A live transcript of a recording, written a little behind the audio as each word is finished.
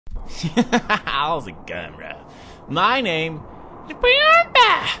How's it going, bro? My name is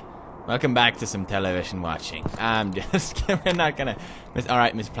PewDiePie. Welcome back to some television watching. I'm just we're not gonna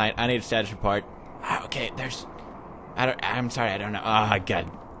alright, Miss Plant, I need a status report. Okay, there's I'm sorry, I don't know. Oh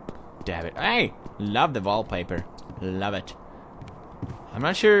god damn it. Hey! Love the wallpaper. Love it. I'm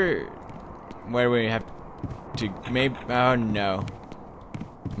not sure where we have to maybe oh no.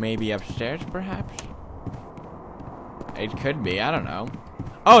 Maybe upstairs perhaps? It could be, I don't know.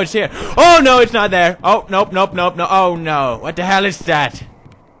 Oh, it's here. Oh no, it's not there. Oh nope, nope, nope, no. Oh no. What the hell is that?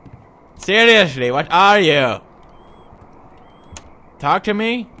 Seriously, what are you? Talk to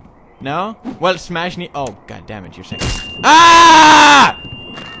me? No? Well, smash me. Oh, god damn it, you're saying. Ah!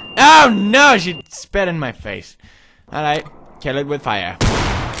 Oh no, she spit in my face. Alright, kill it with fire.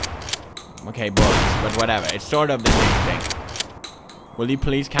 Okay, bullets, but whatever. It's sort of the same thing. Will you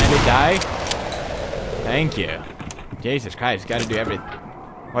please kind of die? Thank you. Jesus Christ, gotta do everything.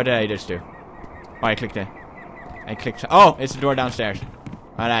 What did I just do? Oh, I clicked it. Oh, it's the door downstairs.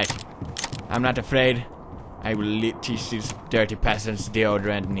 Alright. I'm not afraid. I will teach these dirty peasants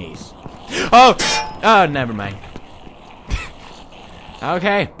deodorant knees. Oh! Oh, never mind.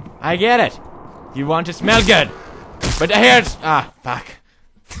 Okay, I get it. You want to smell good. But here's... Ah, fuck.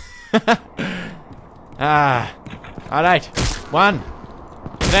 Alright. One.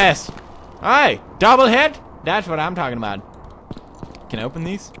 This. Alright, double hit? That's what I'm talking about. Can I open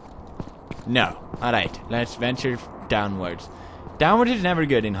these? No. Alright, let's venture downwards. Downwards is never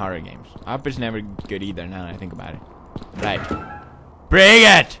good in horror games. Up is never good either, now that I think about it. Right. Bring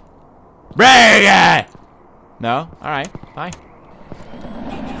it! Bring it! No? Alright, fine.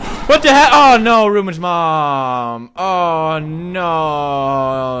 What the hell? Oh no, Ruben's mom. Oh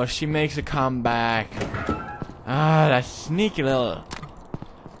no. She makes a comeback. Ah, that sneaky little...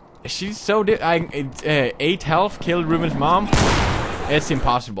 She's so 8 health killed Ruben's mom. It's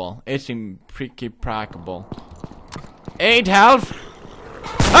impossible. It's impracticable. 8 health.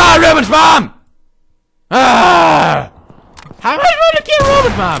 Ah, Ruben's mom. Ah! How am I supposed to kill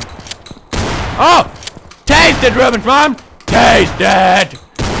Ruben's mom? Oh, taste it, Ruben's mom. Taste it.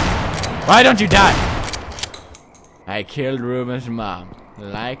 Why don't you die? I killed Ruben's mom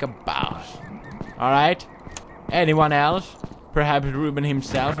like a boss. All right. Anyone else? Perhaps Ruben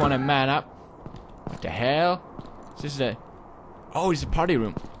himself want to man up. What the hell? This is a... Oh, it's a party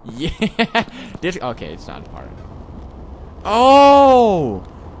room. Yeah. This... Okay, it's not a party room. Oh!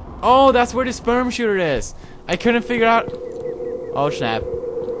 Oh, that's where the sperm shooter is. I couldn't figure out... Oh, snap.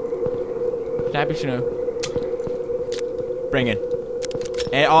 Snappy snoo. Bring it.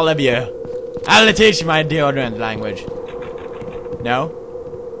 Hey, all of you. I'll teach you my deodorant language. No?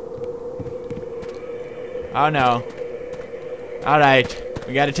 Oh, no. Alright,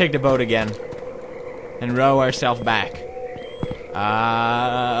 we gotta take the boat again. And row ourselves back.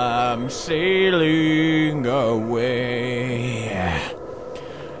 I'm sailing away.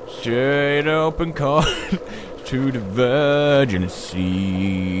 Straight open course to the Virgin Sea.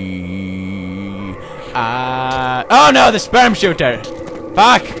 Oh no, the sperm shooter!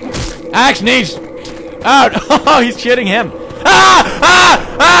 Fuck! Axe needs... Oh, he's shooting him.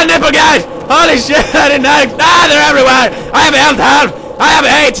 Nipple guys! Holy shit, I didn't know. They're everywhere! I have health! I have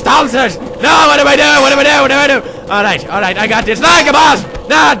AIDS, tonsils! No, what do I do? What do I do? Alright, I got this. Like a boss!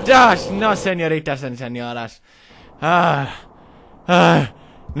 No, senoritas and senoras.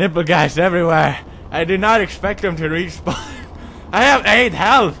 Nipple guys everywhere. I did not expect them to respawn. I have 8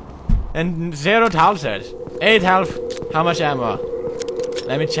 health! And 0 tonsils. 8 health. How much ammo?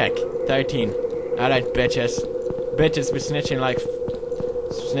 Let me check. 13. Alright, bitches. Bitches be snitching like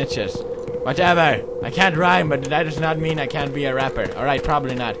snitches. Whatever. I can't rhyme, but that does not mean I can't be a rapper. Alright,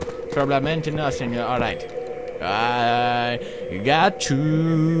 probably not. Probably no, senor. Alright. I got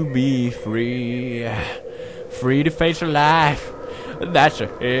to be free. Free to face life. That's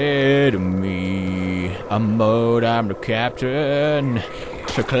ahead of me. I'm mode, I'm the captain.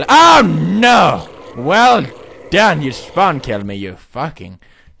 So oh no! Well done, you spawn killed me, you fucking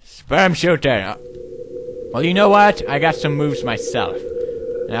sperm shooter. Well, you know what? I got some moves myself.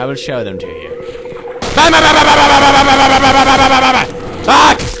 And I will show them to you.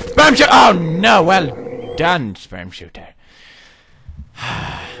 Fuck! Sperm shooter! Oh no! Well done, sperm shooter.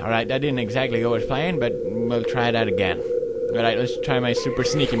 Alright, that didn't exactly go as planned, but we'll try that again. Alright, let's try my super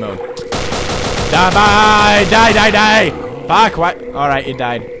sneaky mode. Die! Fuck, what? Alright, it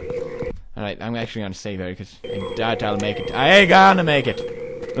died. Alright, I'm actually gonna save her because I doubt I'll make it. I ain't gonna make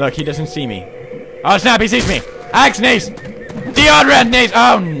it. Look, he doesn't see me. Oh snap, he sees me! Axe knees! Deodorant knees!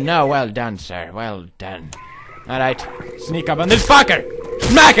 Oh no, well done, sir. Well done. Alright, sneak up on this fucker!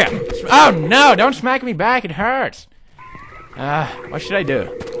 Smack him! Oh no, don't smack me back, it hurts. What should I do?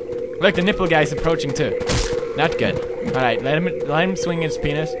 Look, the nipple guy's approaching too. Not good. Alright, let him swing his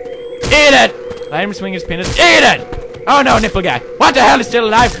penis. Eat it! Let him swing his penis. Eat it! Oh no, nipple guy. What the hell is still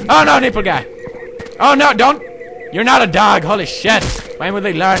alive? Oh no, nipple guy. Oh no, don't. You're not a dog. Holy shit. When will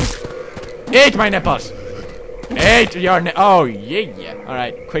they learn? Eat my nipples. Eat your oh, yeah.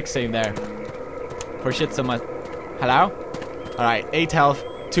 Alright, quick save there. For shit so much. Hello? Alright, 8 health,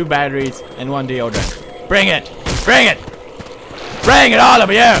 2 batteries, and 1 deodorant. Bring it! Bring it! Bring it, all of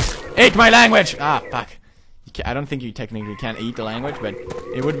you! Eat my language! Ah, fuck. I don't think you technically can eat the language, but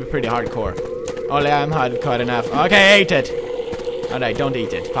it would be pretty hardcore. Only I'm hardcore enough. Okay, eat it! Alright, don't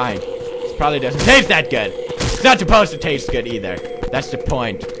eat it. Fine. It probably doesn't taste that good. It's not supposed to taste good either. That's the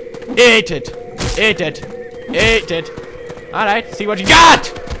point. Eat it! Eat it! Eat it! Alright, see what you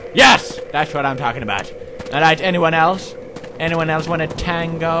got! Yes! That's what I'm talking about. Alright, anyone else? Anyone else want a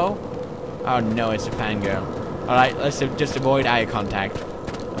tango? Oh no, it's a fangirl. Alright, let's just avoid eye contact.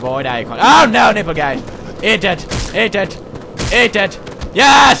 Avoid eye contact. Oh no, nipple guys! Eat it! Eat it! Eat it!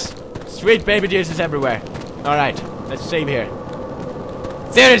 Yes! Sweet baby juices everywhere. Alright, let's save here.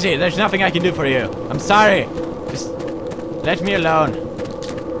 Seriously, there's nothing I can do for you. I'm sorry. Just let me alone.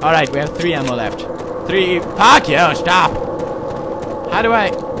 Alright, we have 3 ammo left. 3. Fuck you, stop! How do I...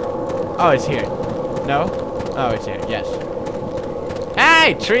 Oh, it's here. No? Oh, it's here, yes.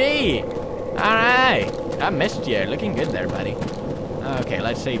 Hey, tree! Alright. I missed you. Looking good there, buddy. Okay,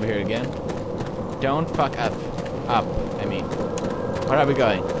 let's save here again. Don't fuck up. I mean. Where are we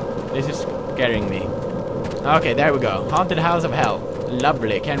going? This is scaring me. Okay, there we go. Haunted House of Hell.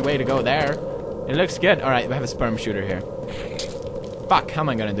 Lovely. Can't wait to go there. It looks good. Alright, we have a sperm shooter here. Fuck, how am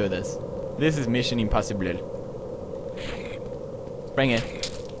I gonna do this? This is mission impossible. Bring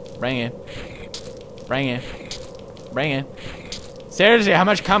it. Bring it. Bring it. Bring it. Seriously, how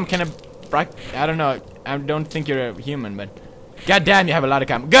much cum can I don't know. I don't think you're a human, but... God damn, you have a lot of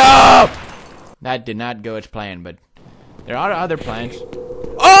cum. Go! That did not go as planned, but... There are other plans.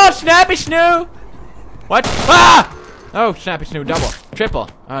 Oh, Snappy Snoo! What? Ah! Oh, Snappy Snoo, double. Triple.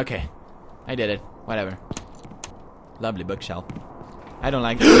 Okay. I did it. Whatever. Lovely bookshelf. I don't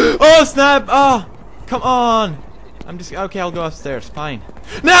like... Oh, snap! Oh! Come on! I'm just... Okay, I'll go upstairs. Fine.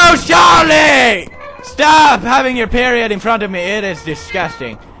 No, Charlie! Stop having your period in front of me. It is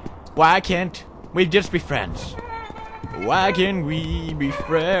disgusting. Why can't we just be friends? Why can't we be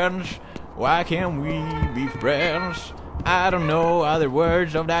friends? Why can't we be friends? I don't know other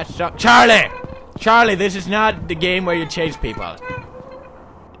words of that song. Charlie! Charlie, this is not the game where you chase people.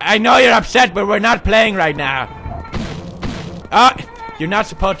 I know you're upset, but we're not playing right now. Oh, you're not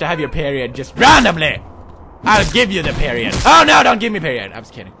supposed to have your period just randomly. I'll give you the period. Oh no, don't give me period. I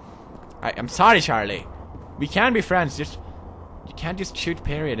was kidding. I'm sorry, Charlie. We can be friends. Just you can't just shoot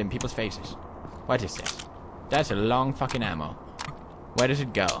period in people's faces. What is this? That's a long fucking ammo. Where does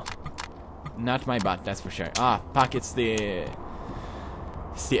it go? Not my butt, that's for sure. Ah, fuck, it's the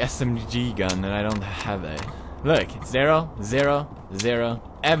SMG gun, and I don't have it. Look, it's 0, 0,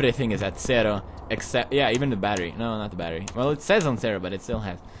 0. Everything is at 0, except, yeah, even the battery. No, not the battery. Well, it says on 0, but it still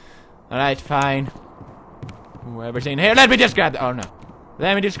has. Alright, fine. Whoever's in here, let me just grab that. Oh, no.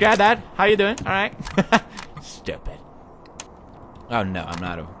 Let me just grab that. How you doing? Alright. Stupid. Oh, no, I'm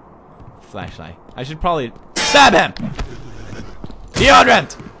not a flashlight. I should probably stab him!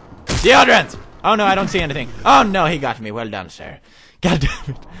 Deodorant! Deodorant! Oh, no, I don't see anything. Oh, no, he got me. Well done, sir. God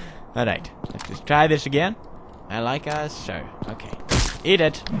damn it. Alright, let's just try this again. I like us, sir. Okay. Eat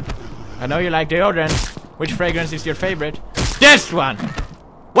it. I know you like deodorant. Which fragrance is your favorite? This one!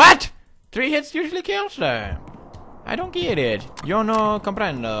 What? 3 hits usually kill, sir. I don't get it. Yo no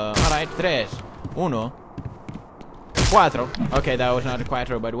comprendo. Alright, 3, 1, 4. Okay, that was not a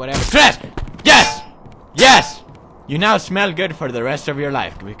 4, but whatever. 3! Yes! Yes! You now smell good for the rest of your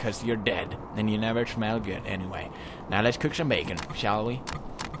life because you're dead. And you never smell good anyway. Now let's cook some bacon, shall we?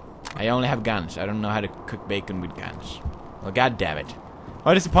 I only have guns. I don't know how to cook bacon with guns. Well, god damn it.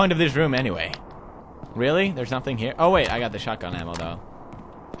 What is the point of this room anyway? Really? There's nothing here? Oh wait, I got the shotgun ammo though.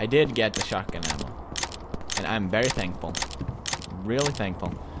 I did get the shotgun ammo. And I'm very thankful. Really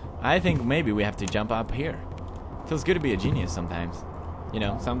thankful. I think maybe we have to jump up here. Feels good to be a genius sometimes. You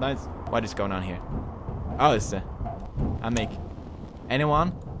know, sometimes. What is going on here? Oh, it's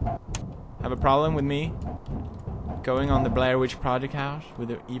anyone have a problem with me going on the Blair Witch Project house with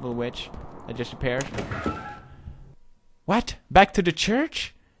the evil witch that just appeared? What? Back to the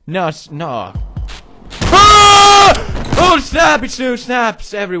church? No, no. Ah! Oh, snap! It's new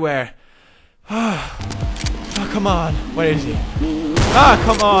snaps everywhere. Oh, come on. Where is he? Ah,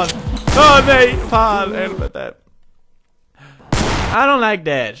 come on. Oh, nej. Fan, helvete. I don't like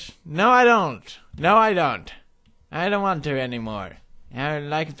this. No, I don't. No, I don't. I don't want to anymore.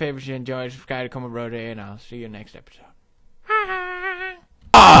 Like and favorite if you enjoyed. Subscribe to Come Brody, and I'll see you next episode.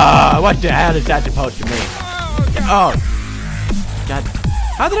 Ah! What the hell is that supposed to mean? Oh! God.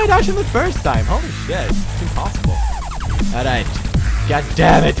 How did I dodge him the first time? Holy shit. It's impossible. Alright. God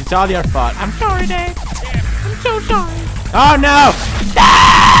damn it. It's all your fault. I'm sorry, Dave. I'm so sorry. Oh no!